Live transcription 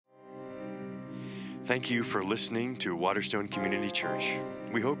Thank you for listening to Waterstone Community Church.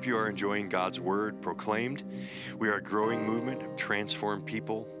 We hope you are enjoying God's Word proclaimed. We are a growing movement of transformed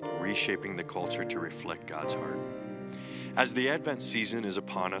people, reshaping the culture to reflect God's heart. As the Advent season is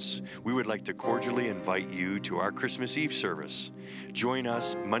upon us, we would like to cordially invite you to our Christmas Eve service. Join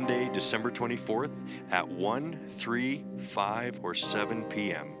us Monday, December 24th at 1, 3, 5, or 7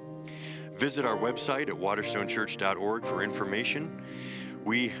 p.m. Visit our website at waterstonechurch.org for information.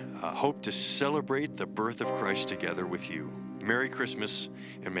 We hope to celebrate the birth of Christ together with you. Merry Christmas,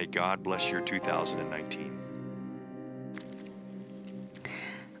 and may God bless your 2019.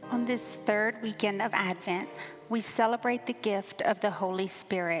 On this third weekend of Advent, we celebrate the gift of the Holy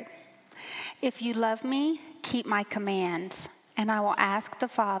Spirit. If you love me, keep my commands, and I will ask the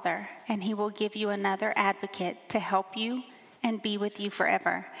Father, and he will give you another advocate to help you and be with you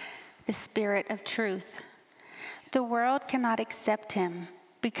forever, the Spirit of truth. The world cannot accept him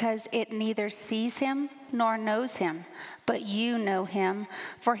because it neither sees him nor knows him, but you know him,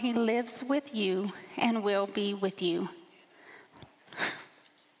 for he lives with you and will be with you.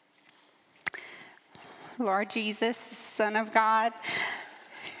 Lord Jesus, Son of God,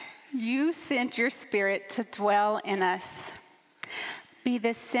 you sent your Spirit to dwell in us. Be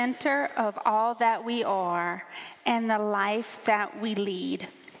the center of all that we are and the life that we lead.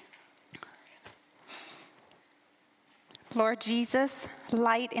 Lord Jesus,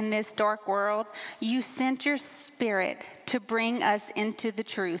 light in this dark world, you sent your Spirit to bring us into the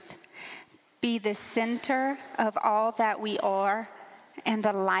truth. Be the center of all that we are and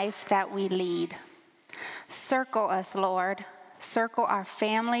the life that we lead. Circle us, Lord. Circle our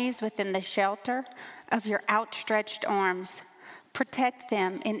families within the shelter of your outstretched arms. Protect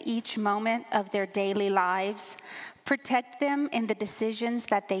them in each moment of their daily lives. Protect them in the decisions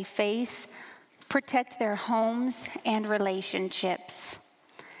that they face. Protect their homes and relationships.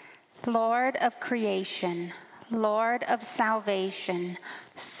 Lord of creation, Lord of salvation,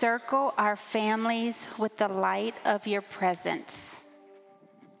 circle our families with the light of your presence.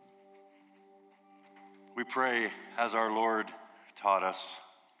 We pray as our Lord taught us.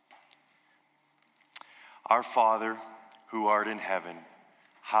 Our Father, who art in heaven,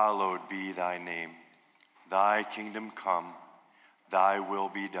 hallowed be thy name. Thy kingdom come, thy will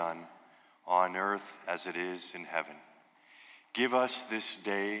be done, on earth as it is in heaven. Give us this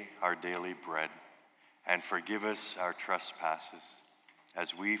day our daily bread, and forgive us our trespasses,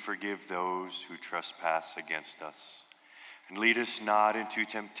 as we forgive those who trespass against us. And lead us not into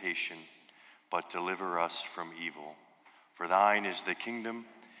temptation, but deliver us from evil. For thine is the kingdom,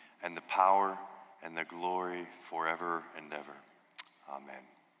 and the power, and the glory forever and ever. Amen.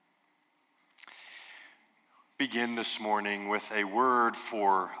 Begin this morning with a word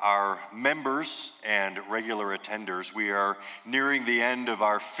for our members and regular attenders. We are nearing the end of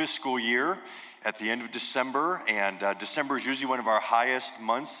our fiscal year at the end of December, and December is usually one of our highest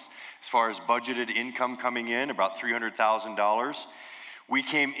months as far as budgeted income coming in, about $300,000. We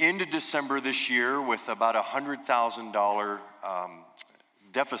came into December this year with about a $100,000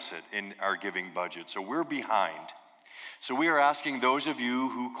 deficit in our giving budget, so we're behind. So we are asking those of you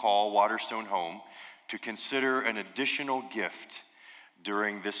who call Waterstone home to consider an additional gift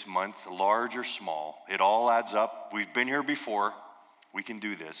during this month, large or small. It all adds up. We've been here before. We can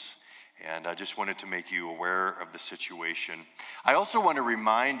do this. And I just wanted to make you aware of the situation. I also want to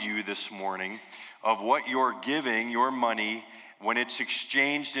remind you this morning of what your giving, your money, when it's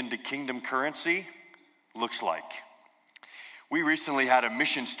exchanged into kingdom currency, looks like. We recently had a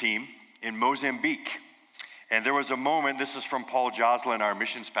missions team in Mozambique. And there was a moment, this is from Paul Joslin, our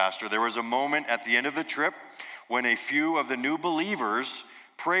missions pastor, there was a moment at the end of the trip when a few of the new believers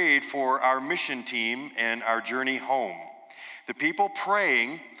prayed for our mission team and our journey home. The people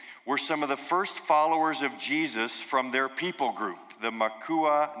praying were some of the first followers of Jesus from their people group, the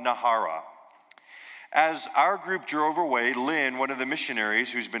Makua Nahara. As our group drove away, Lynn, one of the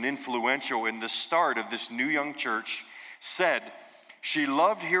missionaries who's been influential in the start of this new young church, said she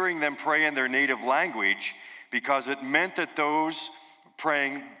loved hearing them pray in their native language because it meant that those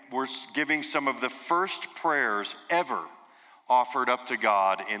praying were giving some of the first prayers ever offered up to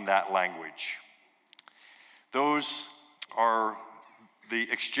God in that language. Those are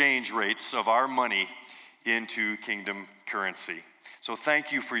the exchange rates of our money into kingdom currency. So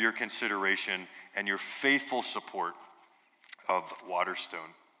thank you for your consideration and your faithful support of Waterstone.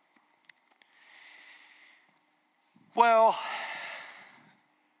 Well,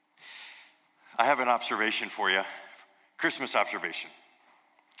 I have an observation for you, Christmas observation.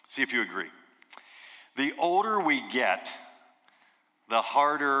 See if you agree. The older we get, the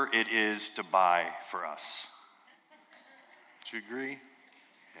harder it is to buy for us. Do you agree?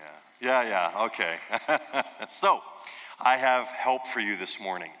 Yeah. Yeah, okay. So, I have help for you this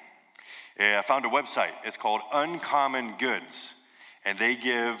morning. I found a website. It's called Uncommon Goods, and they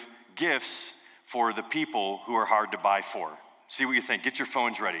give gifts for the people who are hard to buy for. See what you think. Get your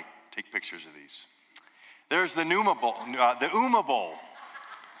phones ready. Take pictures of these. There's the Uma Bowl.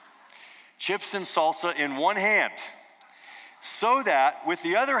 Chips and salsa in one hand, so that with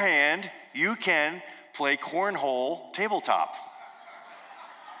the other hand, you can play cornhole tabletop.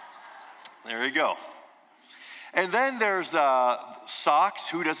 There you go. And then there's socks.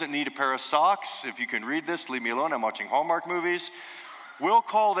 Who doesn't need a pair of socks? If you can read this, leave me alone. I'm watching Hallmark movies. We'll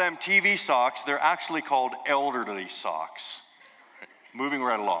call them TV socks. They're actually called elderly socks. Moving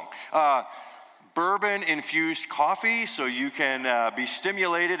right along. Bourbon-infused coffee, so you can be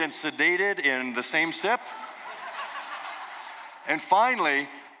stimulated and sedated in the same sip. And finally,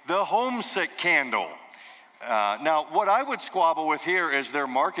 the homesick candle. Now, what I would squabble with here is their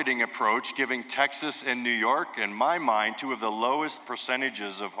marketing approach, giving Texas and New York, in my mind, two of the lowest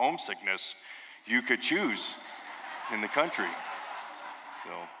percentages of homesickness you could choose in the country. So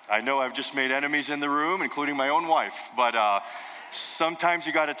I know I've just made enemies in the room, including my own wife, but sometimes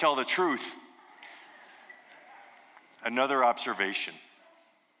you got to tell the truth. Another observation.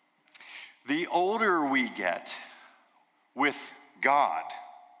 The older we get with God,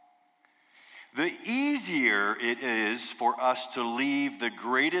 the easier it is for us to leave the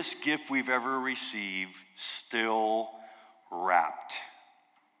greatest gift we've ever received still wrapped.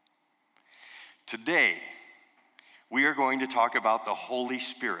 Today, we are going to talk about the Holy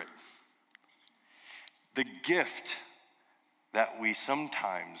Spirit, the gift that we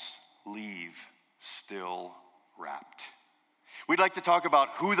sometimes leave still wrapped. We'd like to talk about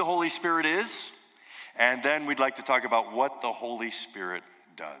who the Holy Spirit is, and then we'd like to talk about what the Holy Spirit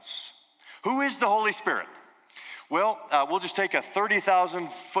does. Who is the Holy Spirit? Well, we'll just take a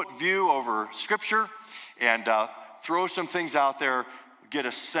 30,000-foot view over Scripture and throw some things out there, get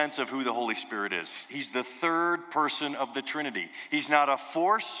a sense of who the Holy Spirit is. He's the third person of the Trinity. He's not a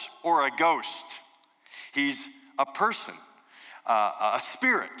force or a ghost. He's a person, a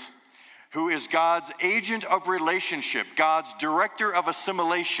spirit, who is God's agent of relationship, God's director of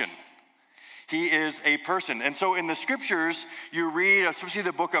assimilation. He is a person. And so in the Scriptures, you read, especially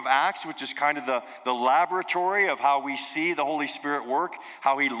the book of Acts, which is kind of the laboratory of how we see the Holy Spirit work,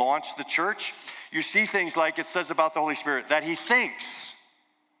 how he launched the church. You see things like it says about the Holy Spirit, that he thinks,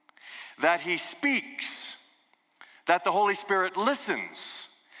 that he speaks, that the Holy Spirit listens,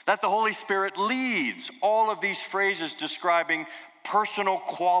 that the Holy Spirit leads. All of these phrases describing personal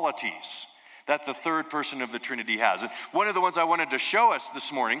qualities that the third person of the Trinity has. And one of the ones I wanted to show us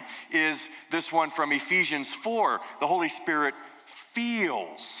this morning is this one from Ephesians 4. The Holy Spirit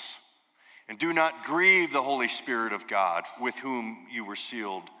feels. And do not grieve the Holy Spirit of God, with whom you were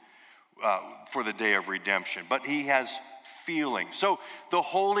sealed for the day of redemption. But he has feelings. So the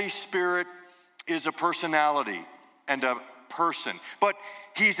Holy Spirit is a personality and a person. But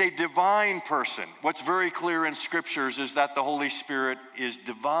he's a divine person. What's very clear in Scriptures is that the Holy Spirit is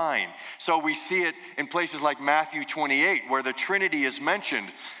divine. So we see it in places like Matthew 28, where the Trinity is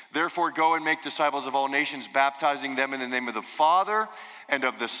mentioned. Therefore, go and make disciples of all nations, baptizing them in the name of the Father and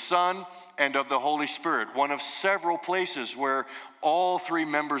of the Son and of the Holy Spirit. One of several places where all three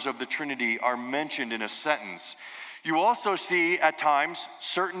members of the Trinity are mentioned in a sentence. You also see at times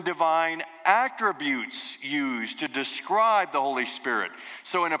certain divine attributes used to describe the Holy Spirit.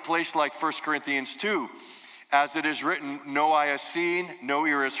 So in a place like 1 Corinthians 2, as it is written, no eye has seen, no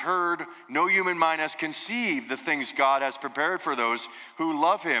ear has heard, no human mind has conceived the things God has prepared for those who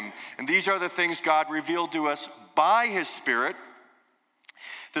love him. And these are the things God revealed to us by his Spirit.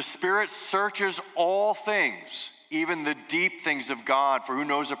 The Spirit searches all things, even the deep things of God, for who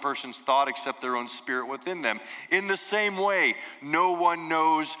knows a person's thought except their own spirit within them. In the same way, no one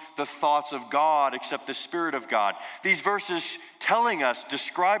knows the thoughts of God except the Spirit of God. These verses telling us,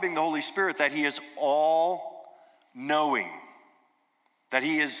 describing the Holy Spirit, that he is all-knowing, that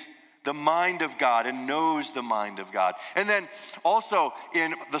he is the mind of God and knows the mind of God. And then also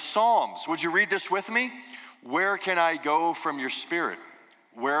in the Psalms, would you read this with me? Where can I go from your Spirit?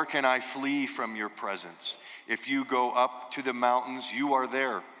 Where can I flee from your presence? If you go up to the mountains, you are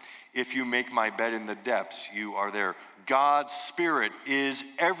there. If you make my bed in the depths, you are there. God's Spirit is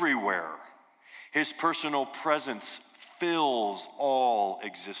everywhere. His personal presence fills all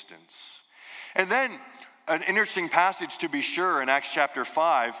existence. And then an interesting passage to be sure in Acts chapter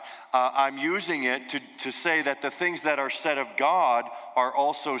 5, I'm using it to say that the things that are said of God are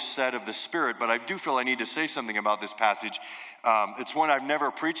also said of the Spirit. But I do feel I need to say something about this passage. It's one I've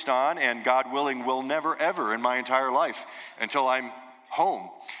never preached on, and God willing will never ever in my entire life until I'm home.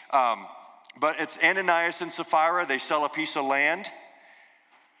 But it's Ananias and Sapphira. They sell a piece of land.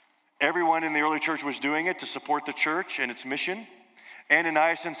 Everyone in the early church was doing it to support the church and its mission.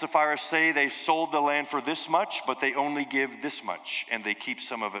 Ananias and Sapphira say they sold the land for this much, but they only give this much, and they keep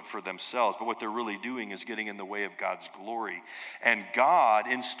some of it for themselves. But what they're really doing is getting in the way of God's glory. And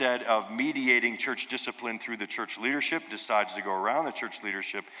God, instead of mediating church discipline through the church leadership, decides to go around the church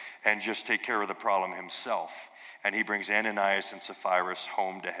leadership and just take care of the problem himself. And he brings Ananias and Sapphira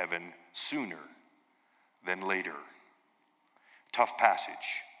home to heaven sooner than later. Tough passage.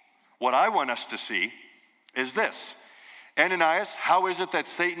 What I want us to see is this. Ananias, how is it that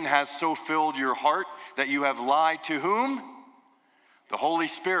Satan has so filled your heart that you have lied to whom? The Holy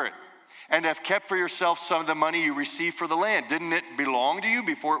Spirit. And have kept for yourself some of the money you received for the land. Didn't it belong to you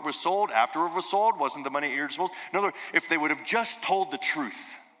before it was sold? After it was sold, wasn't the money at your disposal? In other words, if they would have just told the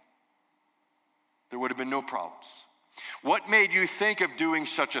truth, there would have been no problems. What made you think of doing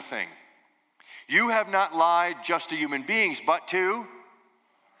such a thing? You have not lied just to human beings, but to,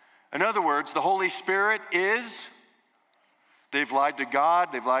 in other words, the Holy Spirit is... They've lied to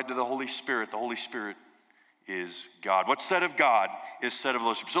God. They've lied to the Holy Spirit. The Holy Spirit is God. What's said of God is said of the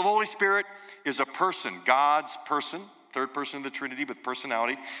Holy Spirit. So the Holy Spirit is a person, God's person, third person of the Trinity with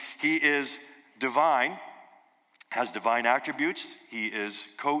personality. He is divine, has divine attributes. He is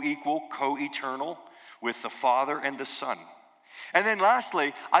co-equal, co-eternal with the Father and the Son. And then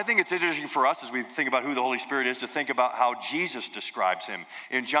lastly, I think it's interesting for us as we think about who the Holy Spirit is to think about how Jesus describes him.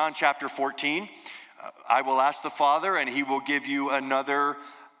 In John chapter 14, I will ask the Father, and he will give you another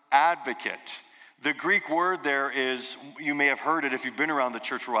advocate. The Greek word there is, you may have heard it if you've been around the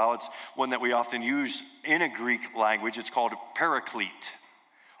church for a while, it's one that we often use in a Greek language. It's called paraclete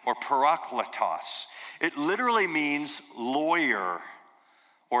or parakletos. It literally means lawyer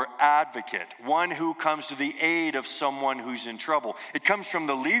or advocate, one who comes to the aid of someone who's in trouble. It comes from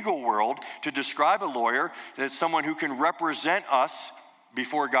the legal world to describe a lawyer as someone who can represent us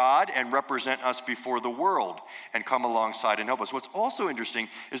before God and represent us before the world and come alongside and help us. What's also interesting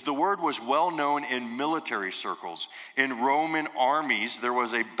is the word was well known in military circles. In Roman armies, there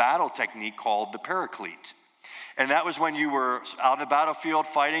was a battle technique called the paraclete. And that was when you were out on the battlefield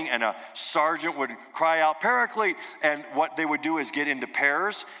fighting and a sergeant would cry out, "Paraclete!" And what they would do is get into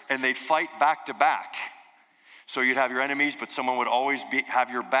pairs and they'd fight back to back. So you'd have your enemies, but someone would always have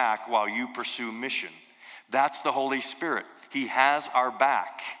your back while you pursue mission. That's the Holy Spirit. He has our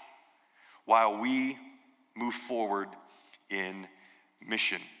back while we move forward in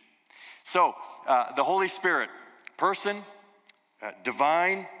mission. So, the Holy Spirit, person,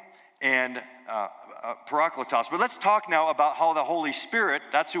 divine, and parakletos. But let's talk now about how the Holy Spirit,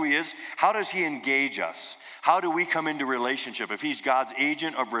 that's who he is, how does he engage us? How do we come into relationship? If he's God's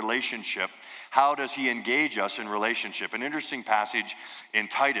agent of relationship, how does he engage us in relationship? An interesting passage in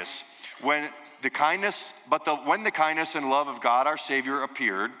Titus. When the kindness and love of God our Savior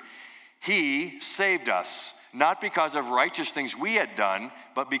appeared, he saved us, not because of righteous things we had done,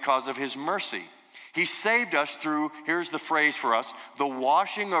 but because of his mercy. He saved us through, here's the phrase for us, the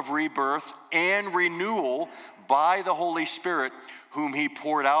washing of rebirth and renewal by the Holy Spirit, whom he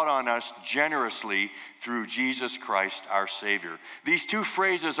poured out on us generously through Jesus Christ our Savior. These two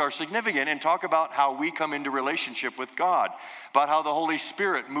phrases are significant and talk about how we come into relationship with God, about how the Holy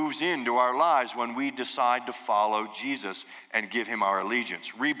Spirit moves into our lives when we decide to follow Jesus and give him our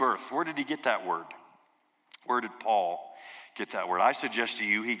allegiance. Rebirth, where did he get that word? Where did Paul get that word? I suggest to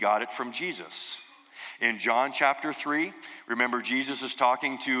you he got it from Jesus. In John chapter 3, remember Jesus is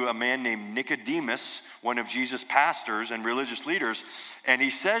talking to a man named Nicodemus, one of Jesus' pastors and religious leaders, and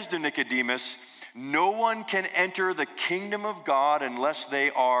he says to Nicodemus, "No one can enter the kingdom of God unless they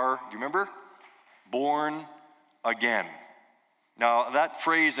are," do you remember? "Born again." Now, that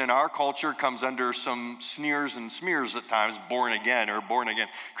phrase in our culture comes under some sneers and smears at times, born again or born again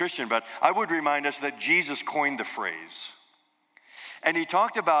Christian, but I would remind us that Jesus coined the phrase. And he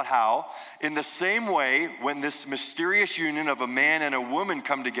talked about how, in the same way, when this mysterious union of a man and a woman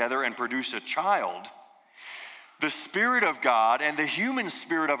come together and produce a child, the Spirit of God and the human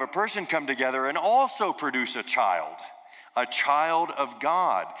spirit of a person come together and also produce a child of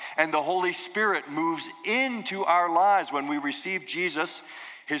God. And the Holy Spirit moves into our lives. When we receive Jesus,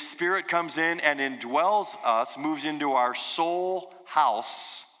 his Spirit comes in and indwells us, moves into our soul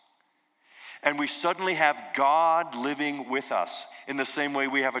house, and we suddenly have God living with us in the same way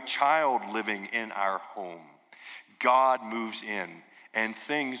we have a child living in our home. God moves in and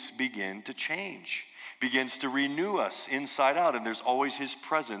things begin to change, begins to renew us inside out, and there's always his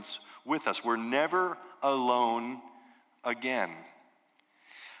presence with us. We're never alone again.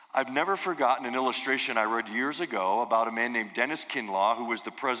 I've never forgotten an illustration I read years ago about a man named Dennis Kinlaw, who was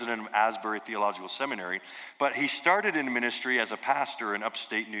the president of Asbury Theological Seminary, but he started in ministry as a pastor in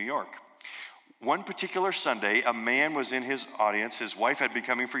upstate New York. One particular Sunday, a man was in his audience. His wife had been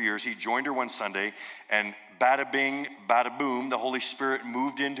coming for years. He joined her one Sunday, and bada bing, bada boom, the Holy Spirit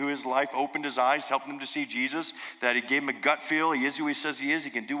moved into his life, opened his eyes, helped him to see Jesus, that he gave him a gut feel. He is who he says he is.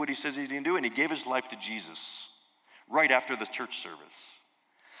 He can do what he says he can do, and he gave his life to Jesus right after the church service.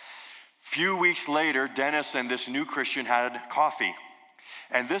 Few weeks later, Dennis and this new Christian had coffee.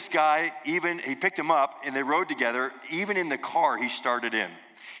 And this guy, he picked him up and they rode together. Even in the car, he started in.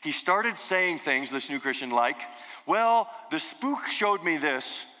 He started saying things, this new Christian, like, well, the spook showed me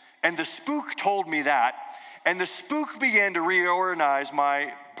this, and the spook told me that, and the spook began to reorganize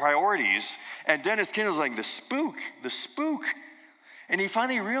my priorities. And Dennis Kinlaw's like, the spook. And he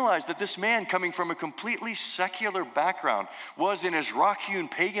finally realized that this man, coming from a completely secular background, was in his rock-hewn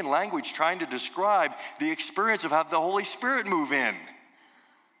pagan language trying to describe the experience of how the Holy Spirit move in.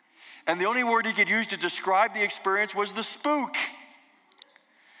 And the only word he could use to describe the experience was the spook.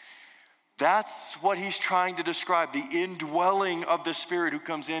 That's what he's trying to describe, the indwelling of the Spirit who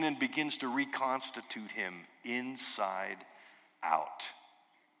comes in and begins to reconstitute him inside out.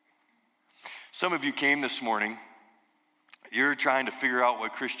 Some of you came this morning. You're trying to figure out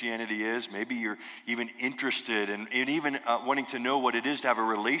what Christianity is. Maybe you're even interested in even wanting to know what it is to have a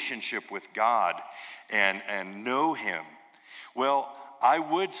relationship with God and know Him. Well, I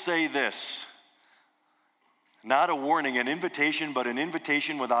would say this, not a warning, an invitation, but an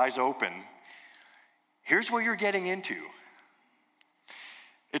invitation with eyes open. Here's what you're getting into.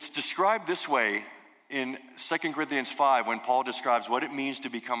 It's described this way in 2 Corinthians 5 when Paul describes what it means to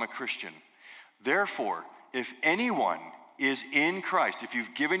become a Christian. Therefore, if anyone is in Christ, if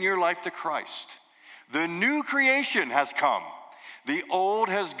you've given your life to Christ, the new creation has come. The old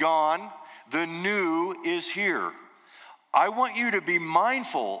has gone, the new is here. I want you to be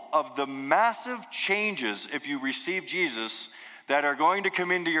mindful of the massive changes, if you receive Jesus, that are going to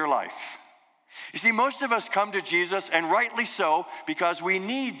come into your life. You see, most of us come to Jesus, and rightly so, because we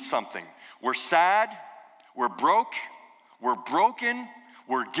need something. We're sad, we're broke, we're broken,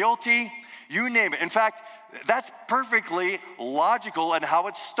 we're guilty, you name it. In fact, that's perfectly logical and how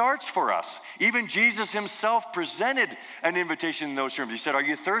it starts for us. Even Jesus himself presented an invitation in those terms. He said, are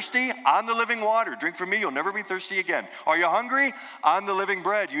you thirsty? I'm the living water. Drink from me, you'll never be thirsty again. Are you hungry? I'm the living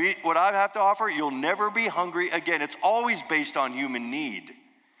bread. You eat what I have to offer, you'll never be hungry again. It's always based on human need.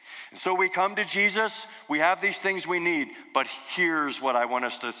 And so we come to Jesus, we have these things we need, but here's what I want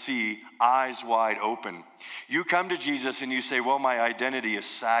us to see, eyes wide open. You come to Jesus and you say, well, my identity is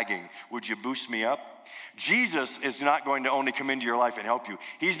sagging. Would you boost me up? Jesus is not going to only come into your life and help you.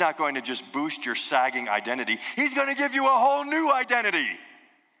 He's not going to just boost your sagging identity. He's going to give you a whole new identity.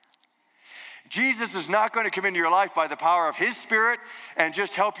 Jesus is not going to come into your life by the power of his Spirit and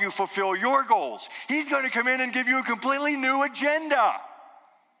just help you fulfill your goals. He's going to come in and give you a completely new agenda.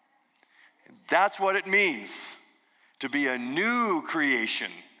 That's what it means to be a new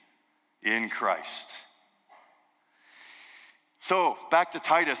creation in Christ. So, back to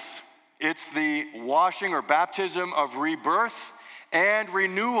Titus. It's the washing or baptism of rebirth and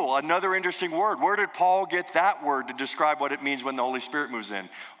renewal, another interesting word. Where did Paul get that word to describe what it means when the Holy Spirit moves in?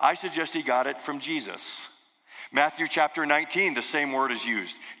 I suggest he got it from Jesus. Matthew chapter 19, the same word is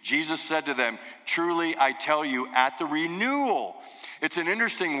used. Jesus said to them, truly I tell you, at the renewal. It's an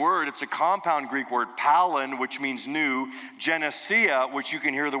interesting word. It's a compound Greek word, palin, which means new, genesia, which you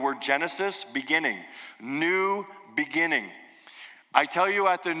can hear the word Genesis, beginning, new beginning. I tell you,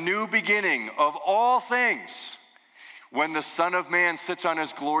 at the new beginning of all things, when the Son of Man sits on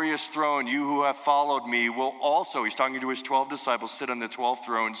his glorious throne, you who have followed me will also, he's talking to his 12 disciples, sit on the 12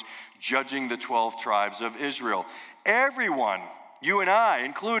 thrones, judging the 12 tribes of Israel. Everyone, you and I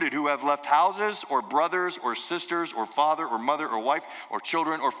included, who have left houses or brothers or sisters or father or mother or wife or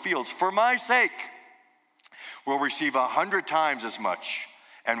children or fields for my sake will receive 100 times as much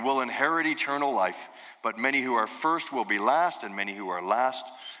and will inherit eternal life. But many who are first will be last, and many who are last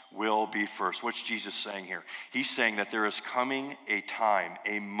will be first. What's Jesus saying here? He's saying that there is coming a time,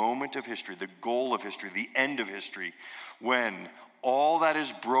 a moment of history, the goal of history, the end of history, when all that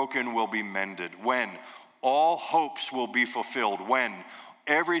is broken will be mended, when all hopes will be fulfilled, when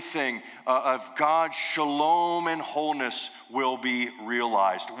everything of God's shalom and wholeness will be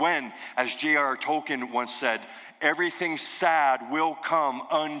realized, when, as J.R. Tolkien once said, everything sad will come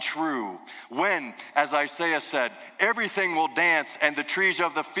untrue. When, as Isaiah said, everything will dance and the trees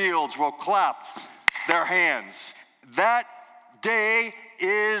of the fields will clap their hands. That day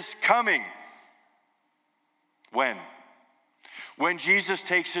is coming. When? when Jesus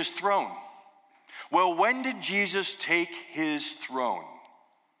takes his throne. Well, when did Jesus take his throne?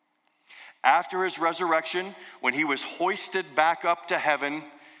 After his resurrection, when he was hoisted back up to heaven,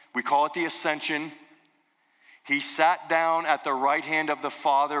 we call it the ascension, he sat down at the right hand of the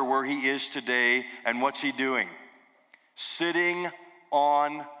Father where he is today, and what's he doing? Sitting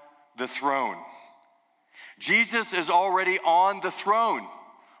on the throne. Jesus is already on the throne,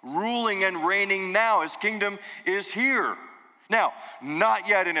 ruling and reigning now. His kingdom is here. Now, not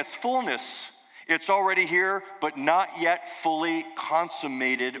yet in its fullness. It's already here, but not yet fully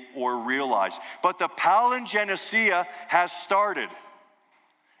consummated or realized. But the palingenesia has started.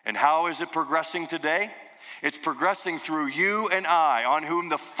 And how is it progressing today? It's progressing through you and I, on whom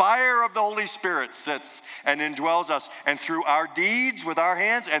the fire of the Holy Spirit sits and indwells us, and through our deeds with our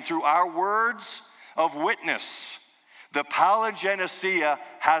hands and through our words of witness. The palingenesia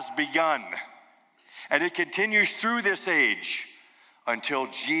has begun, and it continues through this age until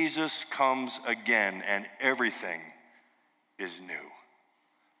Jesus comes again and everything is new.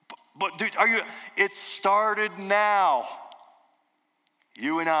 But dude, it started now.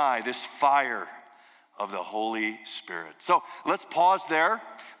 You and I, this fire of the Holy Spirit. So let's pause there.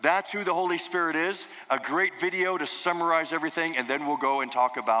 That's who the Holy Spirit is. A great video to summarize everything, and then we'll go and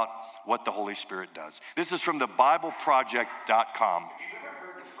talk about what the Holy Spirit does. This is from the BibleProject.com. Have you ever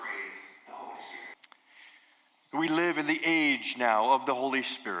heard the phrase, the Holy Spirit? We live in the age now of the Holy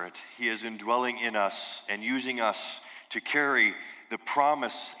Spirit. He is indwelling in us and using us to carry the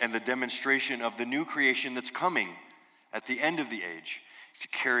promise and the demonstration of the new creation that's coming at the end of the age, to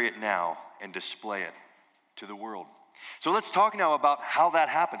carry it now and display it to the world. So let's talk now about how that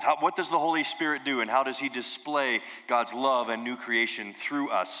happens. What does the Holy Spirit do, and how does he display God's love and new creation through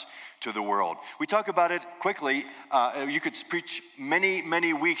us to the world? We talk about it quickly. You could preach many,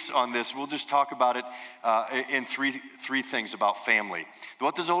 many weeks on this. We'll just talk about it in three things about family.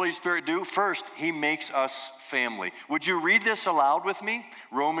 What does the Holy Spirit do? First, he makes us family. Would you read this aloud with me?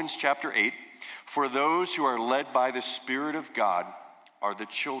 Romans chapter 8. For those who are led by the Spirit of God are the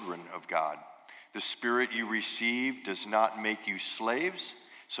children of God. The Spirit you receive does not make you slaves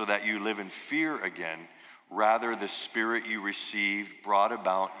so that you live in fear again. Rather, the Spirit you received brought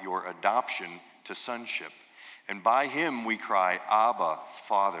about your adoption to sonship. And by him we cry, Abba,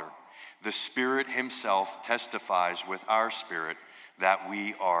 Father. The Spirit himself testifies with our spirit that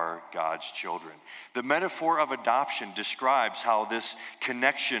we are God's children. The metaphor of adoption describes how this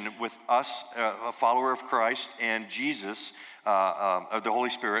connection with us, a follower of Christ, and Jesus, the Holy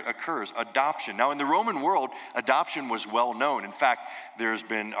Spirit, occurs. Adoption. Now, in the Roman world, adoption was well known. In fact, there's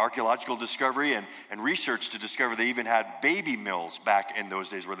been archaeological discovery and research to discover they even had baby mills back in those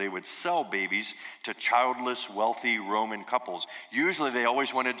days where they would sell babies to childless, wealthy Roman couples. Usually, they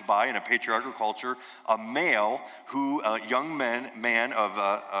always wanted to buy, in a patriarchal culture, a male a young man of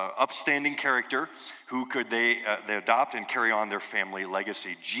upstanding character who could they adopt and carry on their family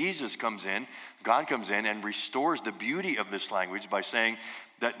legacy. Jesus comes in, God comes in and restores the beauty of this language by saying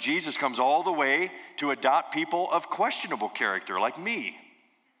that Jesus comes all the way to adopt people of questionable character, like me,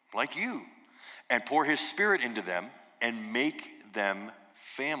 like you, and pour his Spirit into them and make them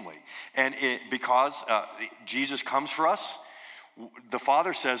family. And because Jesus comes for us, the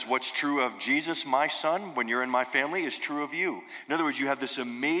Father says, what's true of Jesus, my son, when you're in my family, is true of you. In other words, you have this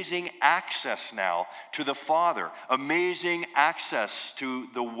amazing access now to the Father, amazing access to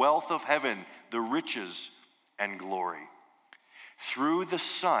the wealth of heaven, the riches and glory. Through the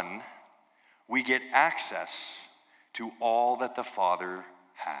Son, we get access to all that the Father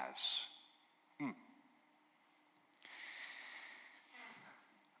has.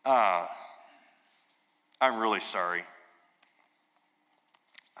 I'm really sorry.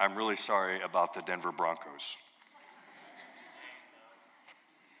 I'm really sorry about the Denver Broncos.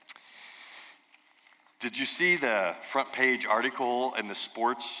 Did you see the front page article in the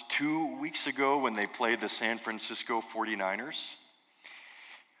sports 2 weeks ago when they played the San Francisco 49ers?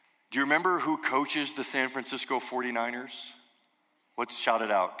 Do you remember who coaches the San Francisco 49ers? Let's shout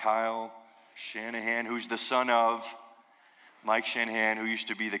it out. Kyle Shanahan, who's the son of Mike Shanahan, who used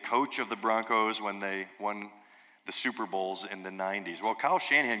to be the coach of the Broncos when they won the Super Bowls in the 90s. Well, Kyle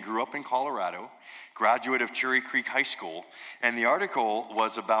Shanahan grew up in Colorado, graduate of Cherry Creek High School, and the article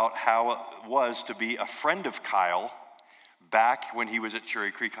was about how it was to be a friend of Kyle back when he was at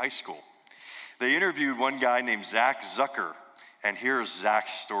Cherry Creek High School. They interviewed one guy named Zach Zucker, and here's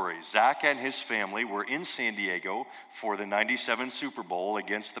Zach's story. Zach and his family were in San Diego for the 97 Super Bowl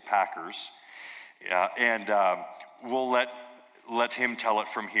against the Packers, and we'll let him tell it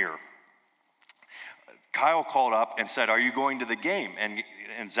from here. Kyle called up and said, are you going to the game?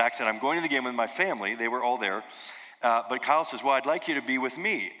 And Zach said, I'm going to the game with my family. They were all there. But Kyle says, well, I'd like you to be with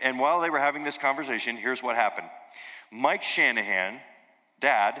me. And while they were having this conversation, here's what happened. Mike Shanahan,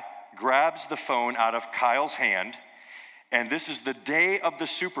 Dad, grabs the phone out of Kyle's hand, and this is the day of the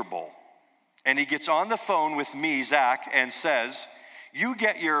Super Bowl. And he gets on the phone with me, Zach, and says, you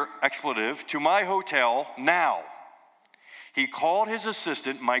get your expletive to my hotel now. He called his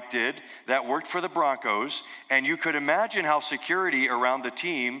assistant, Mike did, that worked for the Broncos, and you could imagine how security around the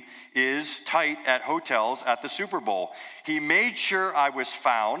team is tight at hotels at the Super Bowl. He made sure I was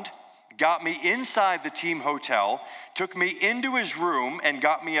found, got me inside the team hotel, took me into his room, and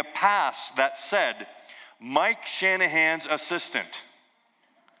got me a pass that said, Mike Shanahan's assistant.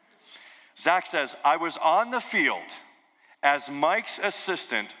 Zach says, I was on the field as Mike's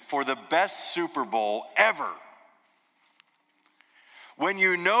assistant for the best Super Bowl ever. When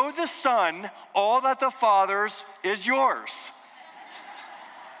you know the Son, all that the Father's is yours.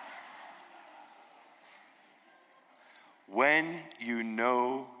 When you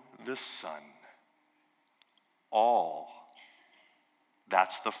know the Son, all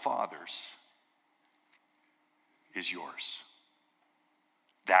that's the Father's is yours.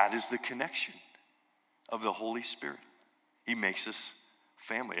 That is the connection of the Holy Spirit. He makes us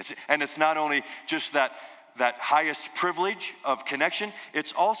family. And it's not only just that highest privilege of connection,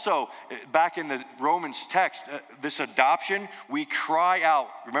 it's also, back in the Romans text, this adoption, we cry out.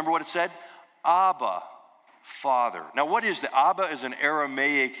 Remember what it said? Abba, Father. Now what is the Abba? Is an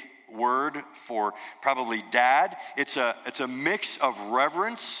Aramaic word for probably dad. It's a mix of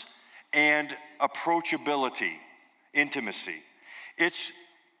reverence and approachability, intimacy.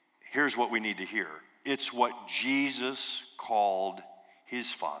 Here's what we need to hear. It's what Jesus called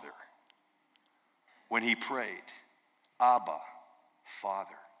his Father when he prayed, Abba,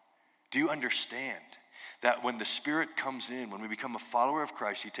 Father. Do you understand that when the Spirit comes in, when we become a follower of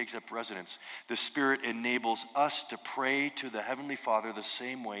Christ, he takes up residence, the Spirit enables us to pray to the Heavenly Father the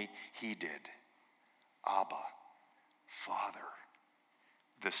same way he did. Abba, Father.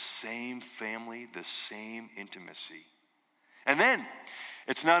 The same family, the same intimacy. And then,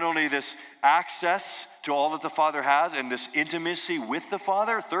 it's not only this access to all that the Father has and this intimacy with the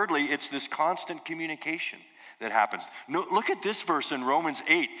Father. Thirdly, it's this constant communication that happens. No, look at this verse in Romans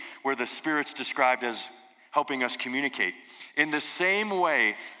 8 where the Spirit's described as helping us communicate. In the same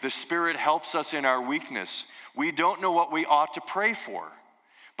way, the Spirit helps us in our weakness. We don't know what we ought to pray for,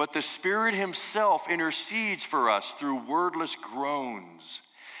 but the Spirit himself intercedes for us through wordless groans.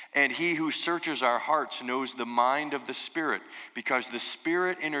 And he who searches our hearts knows the mind of the Spirit, because the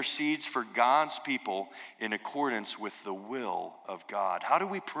Spirit intercedes for God's people in accordance with the will of God. How do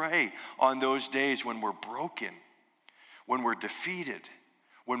we pray on those days when we're broken, when we're defeated,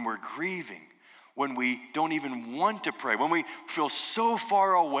 when we're grieving, when we don't even want to pray, when we feel so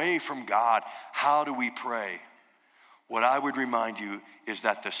far away from God? How do we pray? What I would remind you is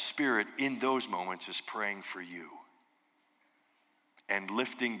that the Spirit in those moments is praying for you and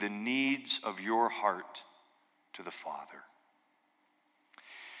lifting the needs of your heart to the Father.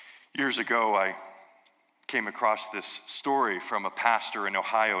 Years ago, I came across this story from a pastor in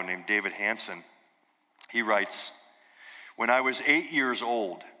Ohio named David Hansen. He writes, when I was 8 years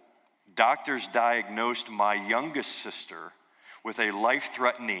old, doctors diagnosed my youngest sister with a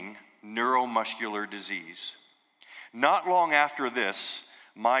life-threatening neuromuscular disease. Not long after this,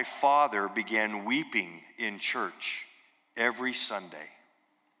 my father began weeping in church every Sunday.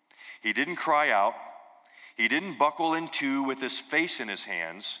 He didn't cry out. He didn't buckle in two with his face in his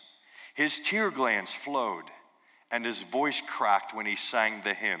hands. His tear glands flowed, and his voice cracked when he sang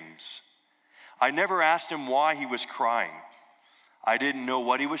the hymns. I never asked him why he was crying. I didn't know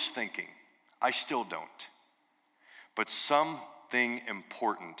what he was thinking. I still don't. But something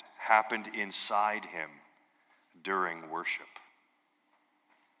important happened inside him during worship.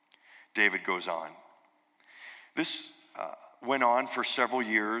 David goes on. This went on for several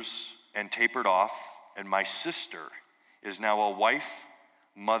years and tapered off, and my sister is now a wife,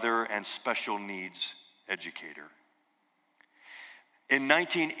 mother, and special needs educator. In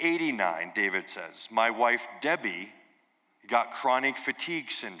 1989, David says, my wife Debbie got chronic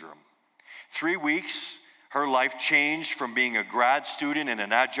fatigue syndrome. 3 weeks, her life changed from being a grad student and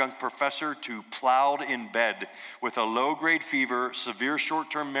an adjunct professor to plowed in bed with a low-grade fever, severe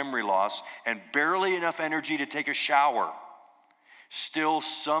short-term memory loss, and barely enough energy to take a shower. Still,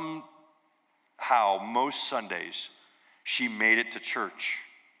 somehow, most Sundays, she made it to church.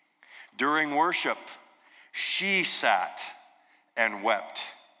 During worship, she sat and wept,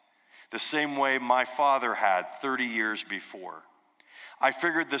 the same way my father had 30 years before. I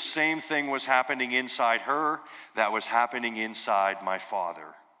figured the same thing was happening inside her that was happening inside my father.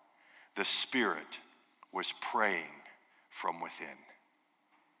 The Spirit was praying from within.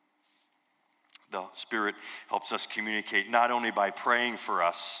 The Spirit helps us communicate not only by praying for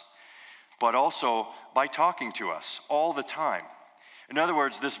us, but also by talking to us all the time. In other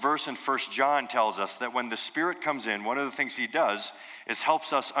words, this verse in 1 John tells us that when the Spirit comes in, one of the things he does is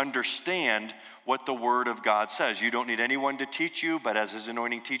helps us understand what the Word of God says. You don't need anyone to teach you, but as his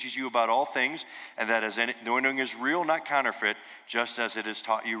anointing teaches you about all things, and that his anointing is real, not counterfeit, just as it has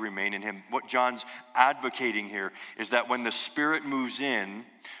taught you, remain in him. What John's advocating here is that when the Spirit moves in,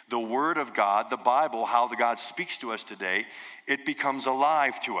 the Word of God, the Bible, how the God speaks to us today, it becomes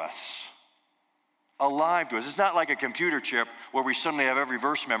alive to us. Alive to us. It's not like a computer chip where we suddenly have every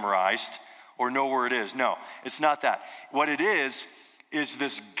verse memorized or know where it is. No, it's not that. What it is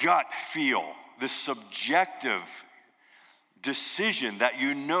this gut feel, this subjective decision that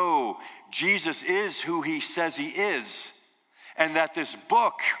you know Jesus is who he says he is, and that this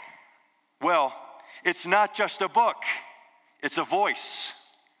book, well, it's not just a book, it's a voice.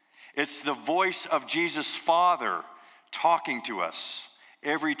 It's the voice of Jesus' Father talking to us.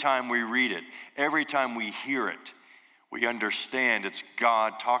 Every time we read it, every time we hear it, we understand it's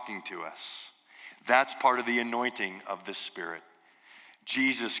God talking to us. That's part of the anointing of the Spirit.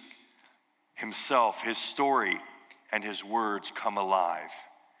 Jesus himself, his story, and his words come alive.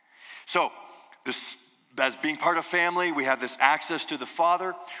 So, this, as being part of family, we have this access to the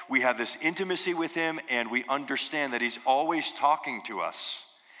Father, we have this intimacy with him, and we understand that he's always talking to us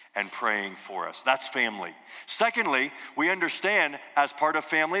and praying for us. That's family. Secondly, we understand as part of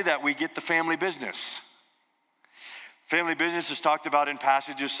family that we get the family business. Family business is talked about in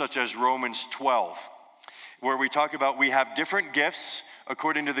passages such as Romans 12, where we talk about we have different gifts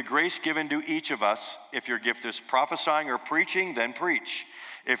according to the grace given to each of us. If your gift is prophesying or preaching, then preach.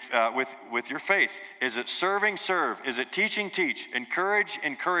 If with your faith, is it serving? Serve. Is it teaching? Teach. Encourage?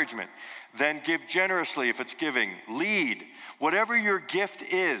 Encouragement. Then give generously if it's giving. Lead. Whatever your gift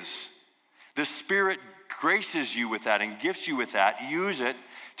is, the Spirit graces you with that and gifts you with that. Use it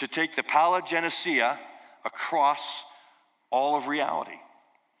to take the palingenesia across all of reality.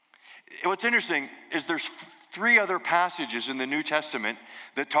 What's interesting is there's 3 other passages in the New Testament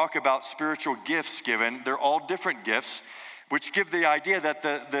that talk about spiritual gifts given. They're all different gifts, which give the idea that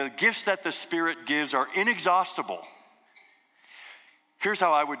the gifts that the Spirit gives are inexhaustible. Here's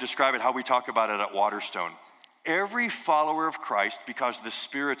how I would describe it, how we talk about it at Waterstone. Every follower of Christ, because the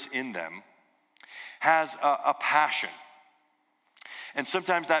Spirit's in them, has a passion. And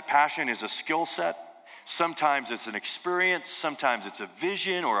sometimes that passion is a skill set. Sometimes it's an experience. Sometimes it's a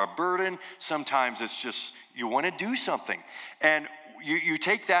vision or a burden. Sometimes it's just you want to do something. And you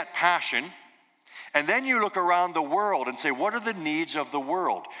take that passion, and then you look around the world and say, what are the needs of the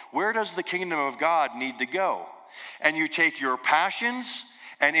world? Where does the kingdom of God need to go? And you take your passions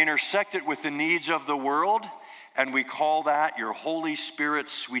and intersect it with the needs of the world, and we call that your Holy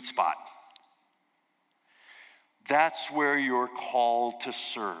Spirit's sweet spot. That's where you're called to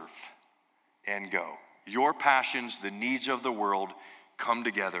serve and go. Your passions, the needs of the world come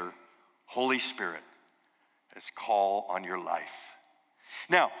together. Holy Spirit, it's call on your life.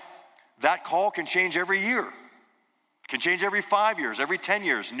 Now, that call can change every year. It can change every 5 years, every 10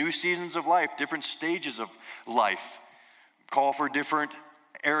 years. New seasons of life, different stages of life. Call for different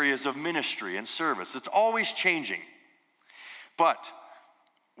areas of ministry and service. It's always changing. But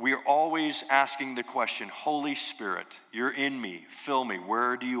we are always asking the question, Holy Spirit, you're in me, fill me.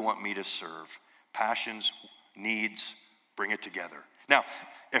 Where do you want me to serve? Passions, needs, bring it together. Now,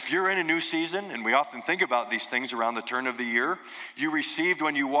 if you're in a new season, and we often think about these things around the turn of the year, you received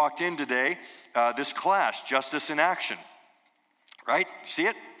when you walked in today this class, Justice in Action, right? See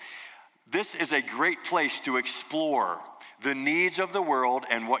it? This is a great place to explore the needs of the world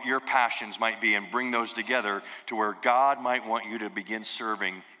and what your passions might be and bring those together to where God might want you to begin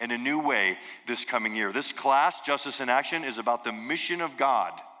serving in a new way this coming year. This class, Justice in Action, is about the mission of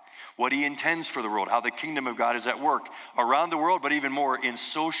God, what he intends for the world, how the kingdom of God is at work around the world, but even more in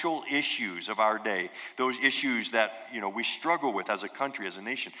social issues of our day, those issues that we struggle with as a country, as a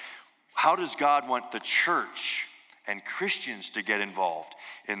nation. How does God want the church and Christians to get involved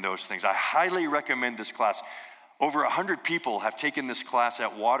in those things? I highly recommend this class. Over 100 people have taken this class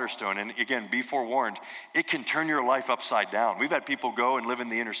at Waterstone, and again, be forewarned, it can turn your life upside down. We've had people go and live in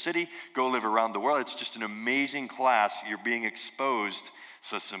the inner city, go live around the world. It's just an amazing class. You're being exposed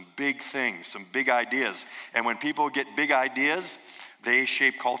to some big things, some big ideas. And when people get big ideas, they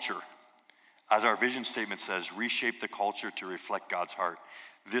shape culture. As our vision statement says, reshape the culture to reflect God's heart.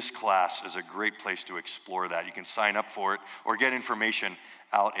 This class is a great place to explore that. You can sign up for it or get information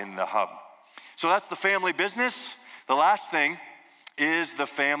out in the hub. So that's the family business. The last thing is the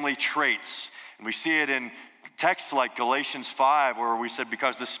family traits. And we see it in texts like Galatians 5, where we said,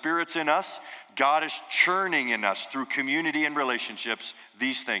 because the Spirit's in us, God is churning in us through community and relationships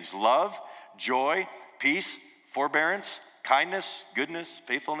these things: love, joy, peace, forbearance, kindness, goodness,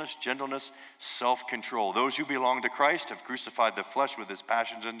 faithfulness, gentleness, self-control. Those who belong to Christ have crucified the flesh with its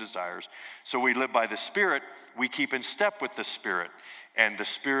passions and desires. So we live by the Spirit. We keep in step with the Spirit. And the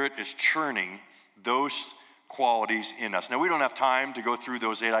Spirit is churning those qualities in us. Now, we don't have time to go through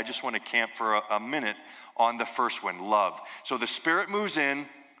those 8. I just want to camp for a minute on the first one, love. So the Spirit moves in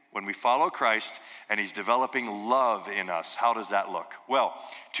when we follow Christ, and he's developing love in us. How does that look? Well,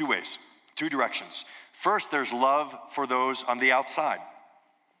 2 ways, 2 directions. First, there's love for those on the outside.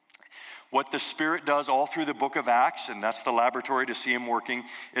 What the Spirit does all through the book of Acts, and that's the laboratory to see him working,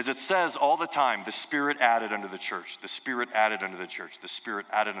 is it says all the time, the Spirit added unto the church, the Spirit added unto the church, the Spirit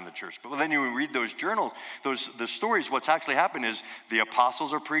added unto the church. But then you read those journals, the stories, what's actually happened is the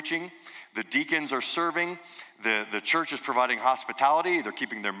apostles are preaching, the deacons are serving, the church is providing hospitality, they're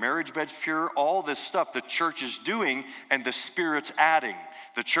keeping their marriage beds pure, all this stuff the church is doing and the Spirit's adding.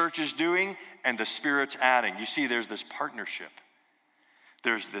 The church is doing and the Spirit's adding. You see, there's this partnership.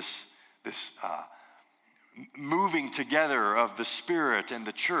 There's this moving together of the Spirit and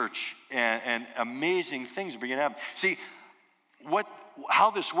the church, and amazing things begin to happen. See,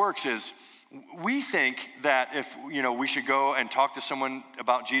 how this works is, we think that if we should go and talk to someone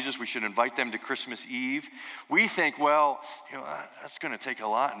about Jesus, we should invite them to Christmas Eve. We think, well, that's going to take a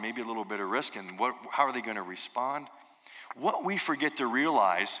lot and maybe a little bit of risk, and how are they going to respond? What we forget to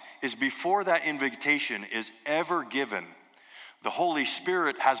realize is before that invitation is ever given, the Holy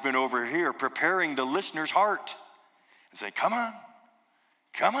Spirit has been over here preparing the listener's heart and say, come on,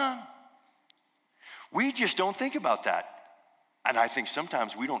 come on. We just don't think about that. And I think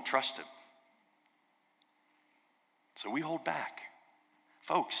sometimes we don't trust him. So we hold back.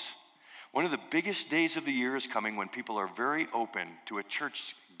 Folks, one of the biggest days of the year is coming when people are very open to a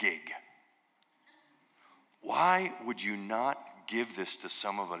church gig. Why would you not give this to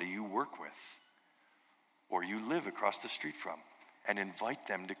somebody you work with or you live across the street from and invite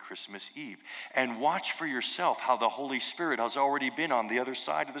them to Christmas Eve? And watch for yourself how the Holy Spirit has already been on the other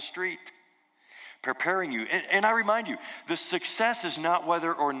side of the street, preparing you. And I remind you, the success is not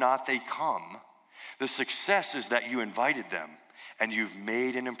whether or not they come. The success is that you invited them and you've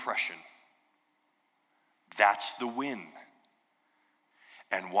made an impression. That's the win.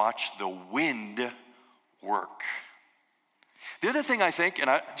 And watch the wind work. The other thing I think,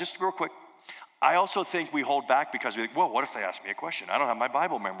 and just real quick, I also think we hold back because we think, well, what if they ask me a question? I don't have my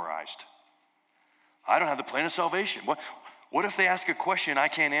Bible memorized. I don't have the plan of salvation. What if they ask a question I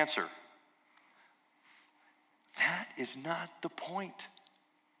can't answer? That is not the point.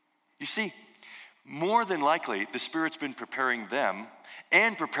 You see, more than likely, the Spirit's been preparing them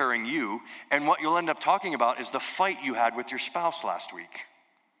and preparing you, and what you'll end up talking about is the fight you had with your spouse last week,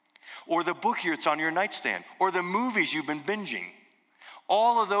 or the book that's on your nightstand, or the movies you've been binging.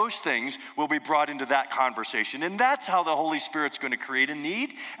 All of those things will be brought into that conversation, and that's how the Holy Spirit's going to create a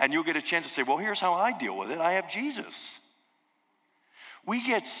need, and you'll get a chance to say, well, here's how I deal with it. I have Jesus. We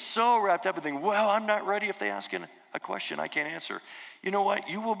get so wrapped up in thinking, well, I'm not ready if they ask a question I can't answer. You know what?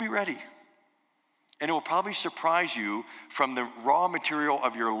 You will be ready. And it will probably surprise you from the raw material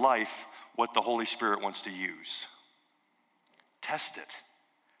of your life what the Holy Spirit wants to use. Test it.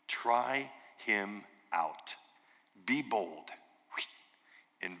 Try him out. Be bold.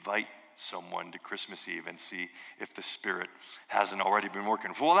 Invite someone to Christmas Eve and see if the Spirit hasn't already been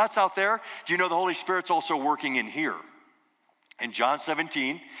working. Well, that's out there. Do you know the Holy Spirit's also working in here? In John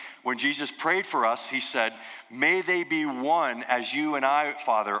 17, when Jesus prayed for us, he said, may they be one as you and I,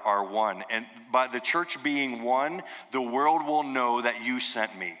 Father, are one. And by the church being one, the world will know that you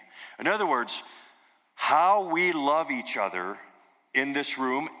sent me. In other words, how we love each other in this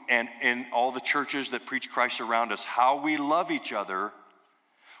room and in all the churches that preach Christ around us, how we love each other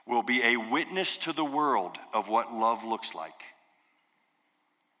will be a witness to the world of what love looks like.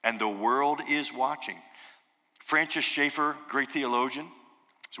 And the world is watching. Francis Schaeffer, great theologian,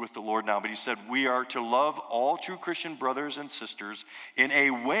 is with the Lord now, but he said, we are to love all true Christian brothers and sisters in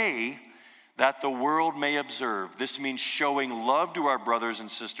a way that the world may observe. This means showing love to our brothers and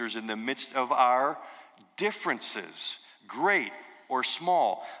sisters in the midst of our differences, great or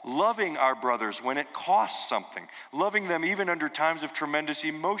small, loving our brothers when it costs something, loving them even under times of tremendous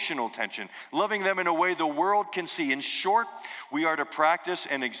emotional tension, loving them in a way the world can see. In short, we are to practice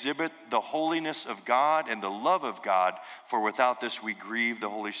and exhibit the holiness of God and the love of God, for without this we grieve the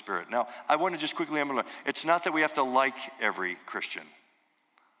Holy Spirit. Now, I want to just quickly, it's not that we have to like every Christian.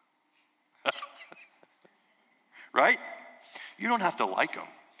 Right? You don't have to like them.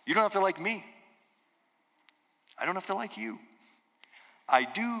 You don't have to like me. I don't have to like you. I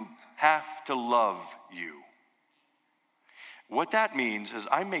do have to love you. What that means is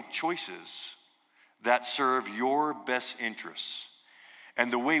I make choices that serve your best interests.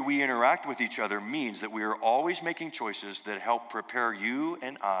 And the way we interact with each other means that we are always making choices that help prepare you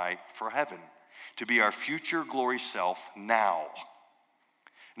and I for heaven, to be our future glory self now.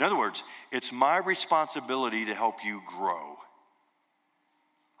 In other words, it's my responsibility to help you grow.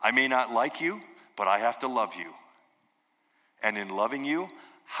 I may not like you, but I have to love you. And in loving you,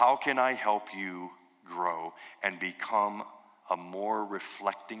 how can I help you grow and become a more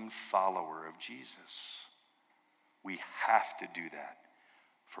reflecting follower of Jesus? We have to do that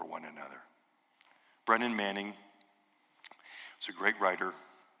for one another. Brennan Manning is a great writer.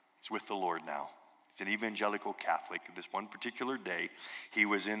 He's with the Lord now. He's an evangelical Catholic. This one particular day, he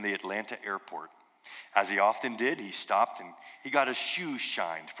was in the Atlanta airport. As he often did, he stopped and he got his shoes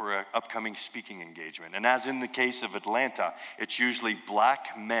shined for an upcoming speaking engagement. And as in the case of Atlanta, it's usually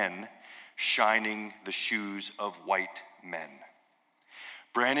black men shining the shoes of white men.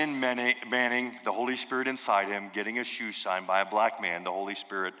 Brandon Manning, the Holy Spirit inside him, getting his shoes shined by a black man, the Holy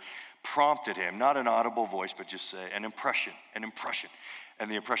Spirit prompted him, not an audible voice, but just an impression. And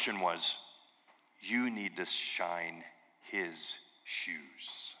the impression was, you need to shine his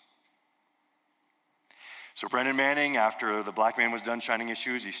shoes. So Brennan Manning, after the black man was done shining his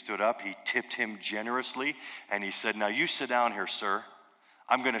shoes, he stood up, he tipped him generously, and he said, now you sit down here, sir.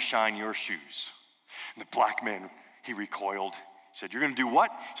 I'm going to shine your shoes. And the black man, he recoiled. He said, you're going to do what?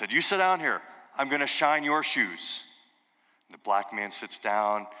 He said, you sit down here. I'm going to shine your shoes. And the black man sits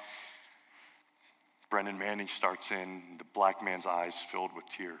down. Brennan Manning starts in. The black man's eyes filled with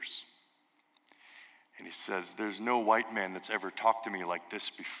tears. And he says, there's no white man that's ever talked to me like this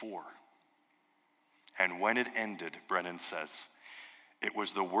before. And when it ended, Brennan says, it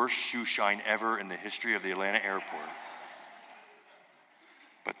was the worst shoe shine ever in the history of the Atlanta airport.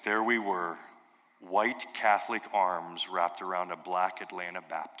 But there we were, white Catholic arms wrapped around a black Atlanta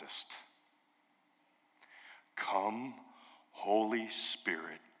Baptist. Come, Holy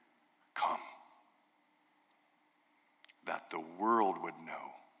Spirit, come. That the world would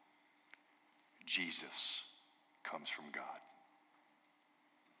know Jesus comes from God.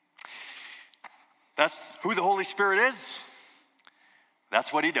 That's who the Holy Spirit is.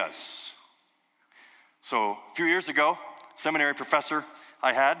 That's what he does. So a few years ago, seminary professor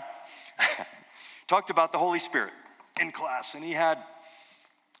I had talked about the Holy Spirit in class, and he had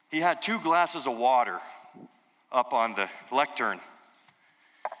 2 glasses of water up on the lectern,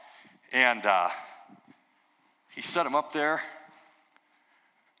 and he set them up there,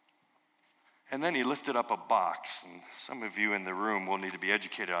 and then he lifted up a box, and some of you in the room will need to be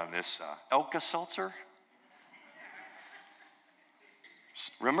educated on this. Alka-Seltzer?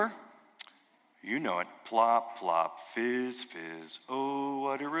 Remember? You know it. Plop, plop, fizz, fizz. Oh,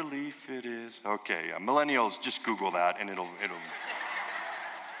 what a relief it is. Okay, millennials, just Google that, and it'll.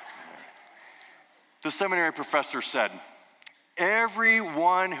 The seminary professor said,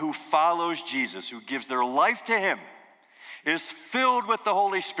 everyone who follows Jesus, who gives their life to him, is filled with the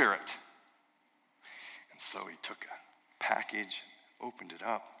Holy Spirit. And so he took a package and opened it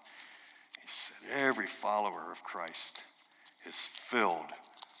up. He said, every follower of Christ is filled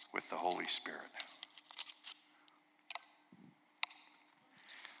with the Holy Spirit.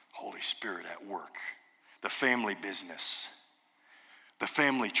 Holy Spirit at work, the family business, the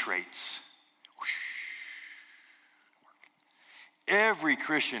family traits. Every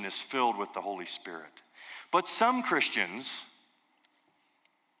Christian is filled with the Holy Spirit. But some Christians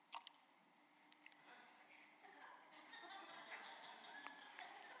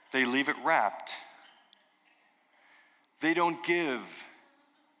they leave it wrapped. They don't give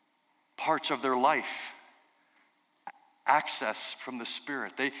parts of their life access from the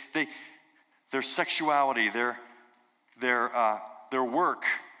Spirit. Their sexuality, their work,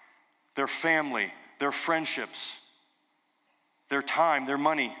 their family, their friendships, their time, their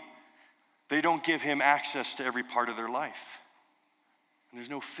money, they don't give him access to every part of their life. And there's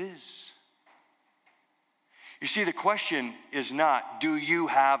no fizz. You see, the question is not, do you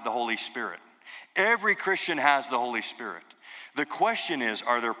have the Holy Spirit? Every Christian has the Holy Spirit. The question is,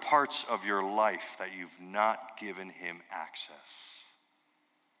 are there parts of your life that you've not given him access?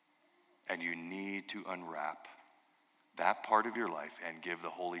 And you need to unwrap that part of your life and give the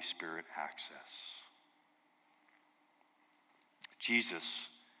Holy Spirit access. Jesus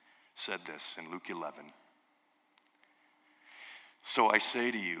said this in Luke 11. So I say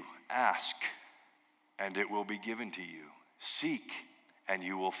to you, ask, and it will be given to you. Seek, and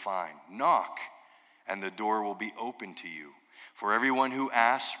you will find. Knock, and the door will be open to you. For everyone who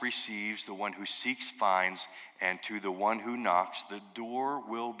asks receives, the one who seeks finds, and to the one who knocks, the door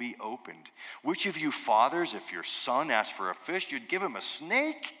will be opened. Which of you fathers, if your son asks for a fish, you'd give him a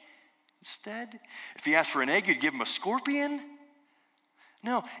snake instead? If he asks for an egg, you'd give him a scorpion?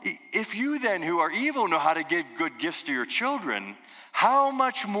 No, if you then who are evil know how to give good gifts to your children, how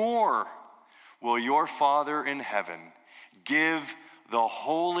much more will your Father in heaven give the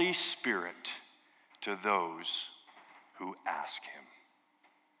Holy Spirit to those who ask him?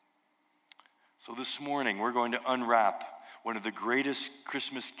 So this morning, we're going to unwrap one of the greatest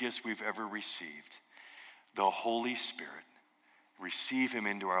Christmas gifts we've ever received, the Holy Spirit. Receive him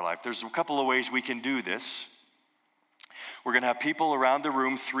into our life. There's a couple of ways we can do this. We're going to have people around the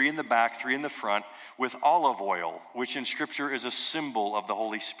room, 3 in the back, 3 in the front, with olive oil, which in Scripture is a symbol of the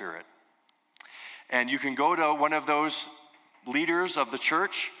Holy Spirit. And you can go to one of those leaders of the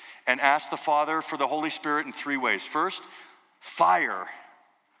church and ask the Father for the Holy Spirit in 3 ways. First, fire.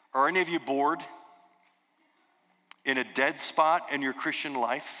 Are any of you bored? In a dead spot in your Christian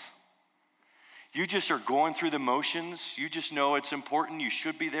life? You just are going through the motions. You just know it's important. You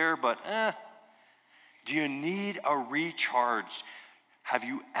should be there, but do you need a recharge? Have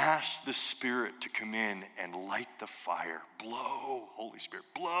you asked the Spirit to come in and light the fire? Blow, Holy Spirit,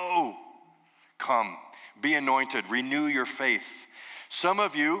 blow. Come, be anointed, renew your faith. Some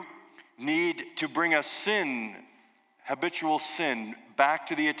of you need to bring a sin, habitual sin, back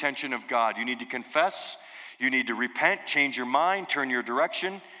to the attention of God. You need to confess, you need to repent, change your mind, turn your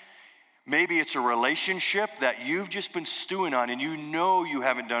direction. Maybe it's a relationship that you've just been stewing on and you know you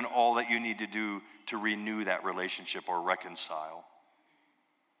haven't done all that you need to do to renew that relationship or reconcile.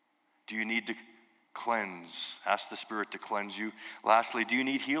 Do you need to cleanse? Ask the Spirit to cleanse you. Lastly, do you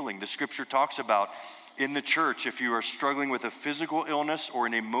need healing? The Scripture talks about in the church, if you are struggling with a physical illness or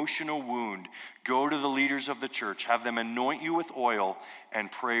an emotional wound, go to the leaders of the church, have them anoint you with oil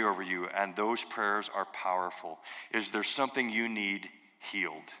and pray over you, and those prayers are powerful. Is there something you need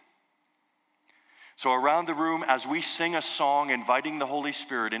healed? So around the room, as we sing a song inviting the Holy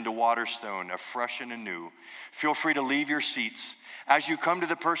Spirit into Waterstone, afresh and anew, feel free to leave your seats. As you come to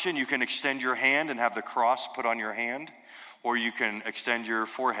the person, you can extend your hand and have the cross put on your hand, or you can extend your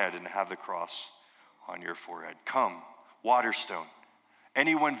forehead and have the cross on your forehead. Come, Waterstone.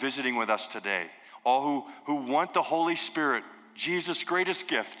 Anyone visiting with us today, all who want the Holy Spirit, Jesus' greatest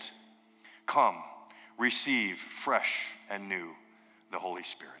gift, come, receive fresh and new the Holy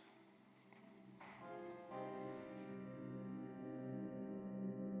Spirit.